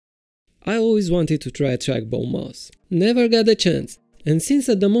I always wanted to try a trackball mouse. Never got a chance. And since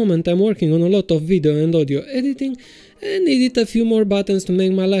at the moment I'm working on a lot of video and audio editing and needed a few more buttons to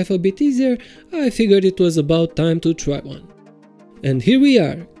make my life a bit easier, I figured it was about time to try one. And here we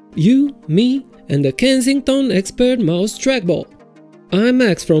are, you, me, and the Kensington Expert Mouse Trackball. I'm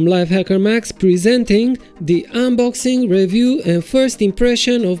Max from LifeHackerMax presenting the unboxing, review and first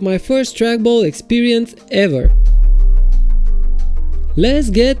impression of my first trackball experience ever. Let's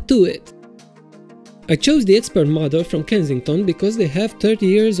get to it! I chose the Expert model from Kensington because they have 30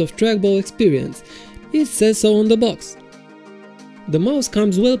 years of trackball experience. It says so on the box. The mouse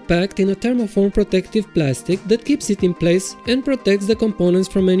comes well packed in a thermoform protective plastic that keeps it in place and protects the components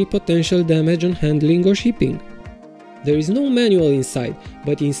from any potential damage on handling or shipping. There is no manual inside,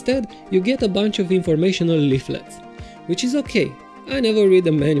 but instead you get a bunch of informational leaflets, which is okay. I never read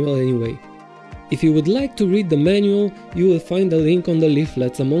the manual anyway. If you would like to read the manual, you will find a link on the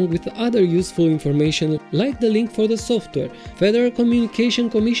leaflets along with other useful information like the link for the software, Federal Communication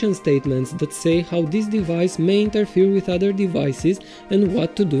Commission statements that say how this device may interfere with other devices and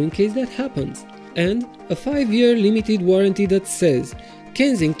what to do in case that happens, and a 5-year limited warranty that says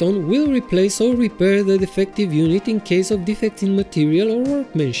Kensington will replace or repair the defective unit in case of defects in material or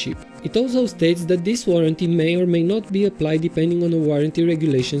workmanship. It also states that this warranty may or may not be applied depending on the warranty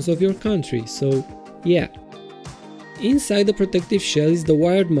regulations of your country, so yeah. Inside the protective shell is the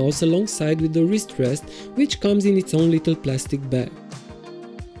wired mouse alongside with the wrist rest, which comes in its own little plastic bag.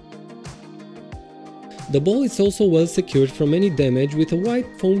 The ball is also well secured from any damage with a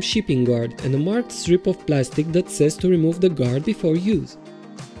white foam shipping guard and a marked strip of plastic that says to remove the guard before use.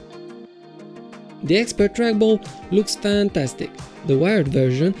 The Expert Trackball looks fantastic. The wired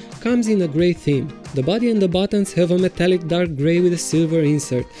version comes in a grey theme. The body and the buttons have a metallic dark grey with a silver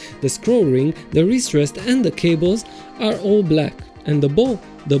insert. The scroll ring, the wrist rest and the cables are all black. And the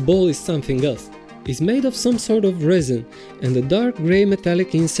ball is something else. It's made of some sort of resin, and the dark grey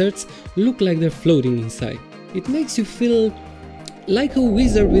metallic inserts look like they're floating inside. It makes you feel like a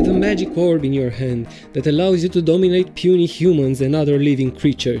wizard with a magic orb in your hand that allows you to dominate puny humans and other living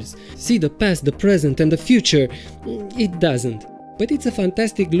creatures. See the past, the present and the future. It doesn't. But it's a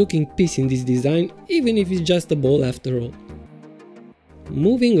fantastic looking piece in this design, even if it's just a ball after all.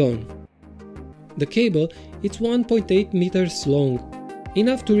 Moving on. The cable, it's 1.8 meters long,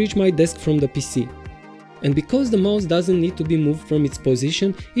 enough to reach my desk from the PC. And because the mouse doesn't need to be moved from its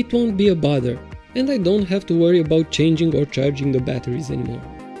position, it won't be a bother, and I don't have to worry about changing or charging the batteries anymore.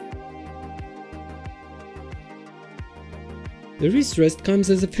 The wrist rest comes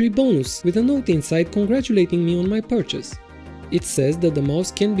as a free bonus, with a note inside congratulating me on my purchase. It says that the mouse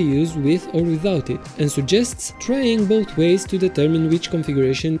can be used with or without it, and suggests trying both ways to determine which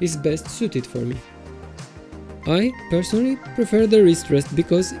configuration is best suited for me. I, personally, prefer the wrist rest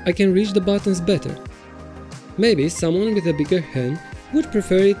because I can reach the buttons better. Maybe someone with a bigger hand would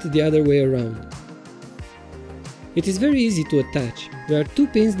prefer it the other way around. It is very easy to attach. There are 2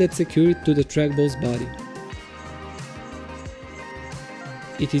 pins that secure it to the trackball's body.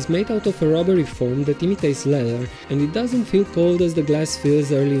 It is made out of a rubbery foam that imitates leather, and it doesn't feel cold as the glass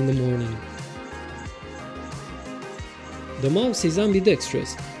feels early in the morning. The mouse is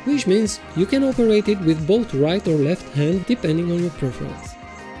ambidextrous, which means you can operate it with both right or left hand depending on your preference.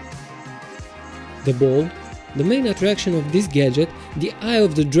 The ball, the main attraction of this gadget, the eye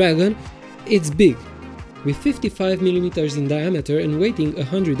of the dragon, it's big. With 55mm in diameter and weighing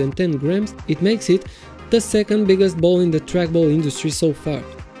 110 grams, it makes it the second biggest ball in the trackball industry so far,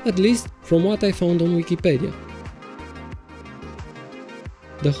 at least from what I found on Wikipedia.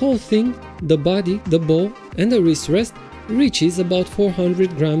 The whole thing, the body, the ball and the wrist rest, reaches about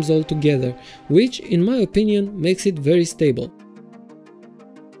 400 grams altogether, which in my opinion makes it very stable.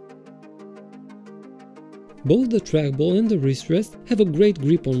 Both the trackball and the wrist rest have a great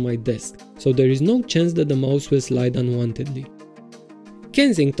grip on my desk, so there is no chance that the mouse will slide unwantedly.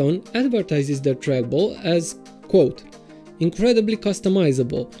 Kensington advertises their trackball as, quote, incredibly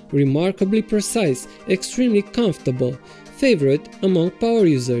customizable, remarkably precise, extremely comfortable, favorite among power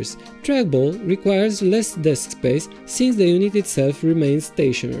users. Trackball requires less desk space since the unit itself remains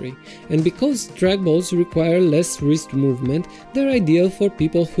stationary, and because trackballs require less wrist movement, they're ideal for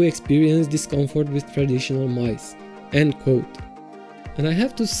people who experience discomfort with traditional mice. End quote. And I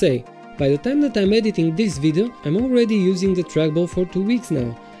have to say, by the time that I'm editing this video, I'm already using the trackball for 2 weeks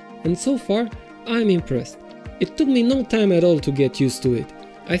now, and so far I'm impressed. It took me no time at all to get used to it.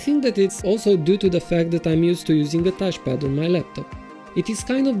 I think that it's also due to the fact that I'm used to using a touchpad on my laptop. It is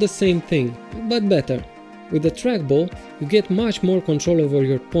kind of the same thing, but better. With the trackball, you get much more control over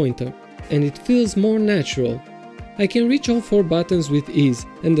your pointer, and it feels more natural. I can reach all 4 buttons with ease,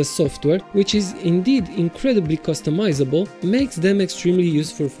 and the software, which is indeed incredibly customizable, makes them extremely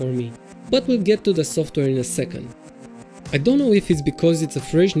useful for me. But we'll get to the software in a second. I don't know if it's because it's a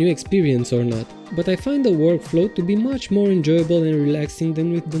fresh new experience or not, but I find the workflow to be much more enjoyable and relaxing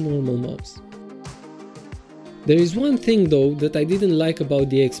than with the normal mouse. There is one thing though that I didn't like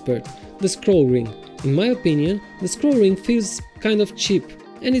about the Expert, the scroll ring. In my opinion, the scroll ring feels kind of cheap,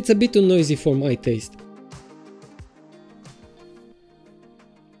 and it's a bit too noisy for my taste.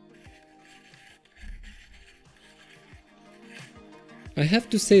 I have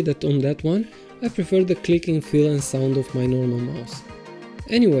to say that on that one, I prefer the clicking feel and sound of my normal mouse.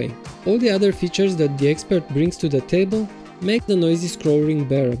 Anyway, all the other features that the Expert brings to the table make the noisy scroll ring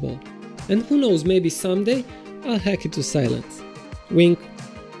bearable. And who knows, maybe someday I'll hack it to silence. Wink.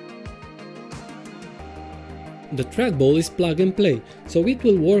 The trackball is plug and play, so it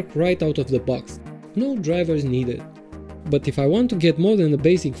will work right out of the box. No drivers needed. But if I want to get more than the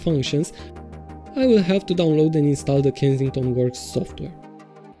basic functions, I will have to download and install the Kensington Works software.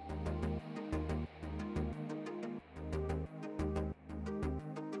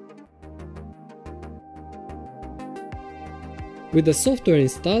 With the software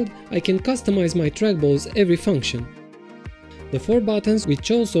installed, I can customize my trackball's every function. The 4 buttons,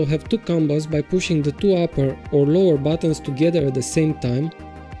 which also have 2 combos by pushing the 2 upper or lower buttons together at the same time,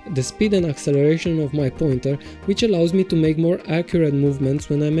 the speed and acceleration of my pointer, which allows me to make more accurate movements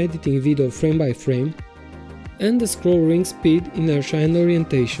when I'm editing video frame by frame, and the scroll ring speed, inertia and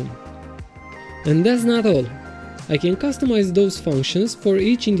orientation. And that's not all. I can customize those functions for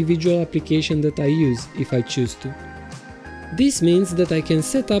each individual application that I use, if I choose to. This means that I can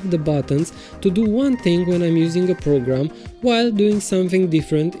set up the buttons to do one thing when I'm using a program while doing something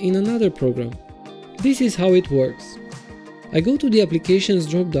different in another program. This is how it works. I go to the Applications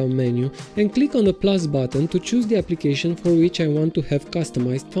drop-down menu and click on the plus button to choose the application for which I want to have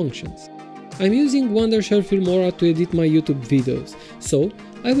customized functions. I'm using Wondershare Filmora to edit my YouTube videos, so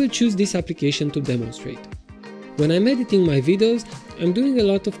I will choose this application to demonstrate. When I'm editing my videos, I'm doing a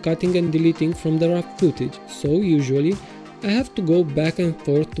lot of cutting and deleting from the rough footage, so usually I have to go back and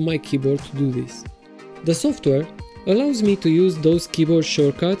forth to my keyboard to do this. The software allows me to use those keyboard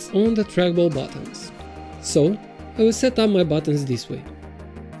shortcuts on the trackball buttons. So, I will set up my buttons this way.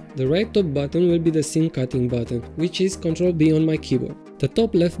 The right top button will be the scene cutting button, which is Ctrl B on my keyboard. The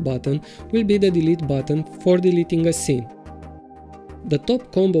top left button will be the delete button for deleting a scene. The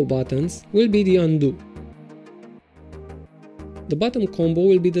top combo buttons will be the undo. The bottom combo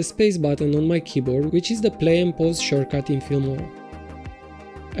will be the space button on my keyboard, which is the play and pause shortcut in Filmora.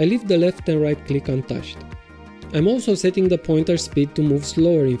 I leave the left and right click untouched. I'm also setting the pointer speed to move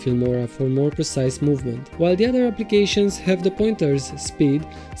slower in Filmora for more precise movement, while the other applications have the pointer's speed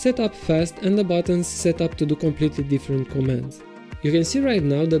set up fast and the buttons set up to do completely different commands. You can see right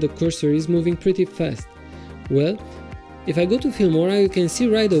now that the cursor is moving pretty fast. Well, if I go to Filmora, you can see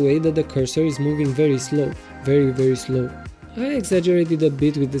right away that the cursor is moving very slow, very slow. I exaggerated a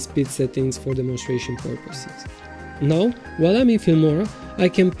bit with the speed settings for demonstration purposes. Now, while I'm in Filmora, I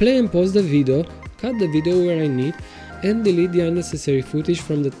can play and pause the video, cut the video where I need, and delete the unnecessary footage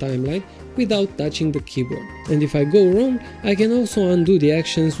from the timeline without touching the keyboard. And if I go wrong, I can also undo the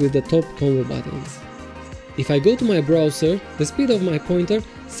actions with the top combo buttons. If I go to my browser, the speed of my pointer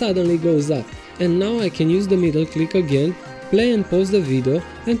suddenly goes up, and now I can use the middle click again, play and pause the video,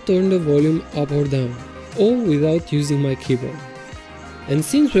 and turn the volume up or down, all without using my keyboard. And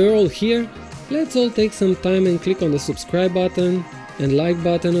since we're all here, let's all take some time and click on the subscribe button and like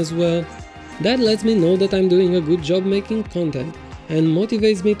button as well. That lets me know that I'm doing a good job making content and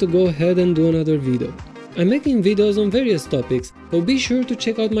motivates me to go ahead and do another video. I'm making videos on various topics, so be sure to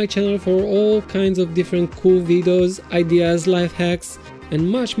check out my channel for all kinds of different cool videos, ideas, life hacks, and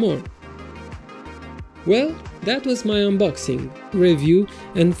much more. Well, that was my unboxing, review,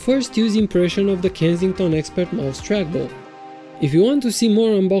 and first use impression of the Kensington Expert Mouse Trackball. If you want to see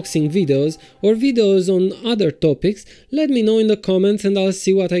more unboxing videos or videos on other topics, let me know in the comments and I'll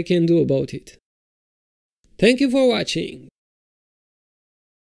see what I can do about it. Thank you for watching!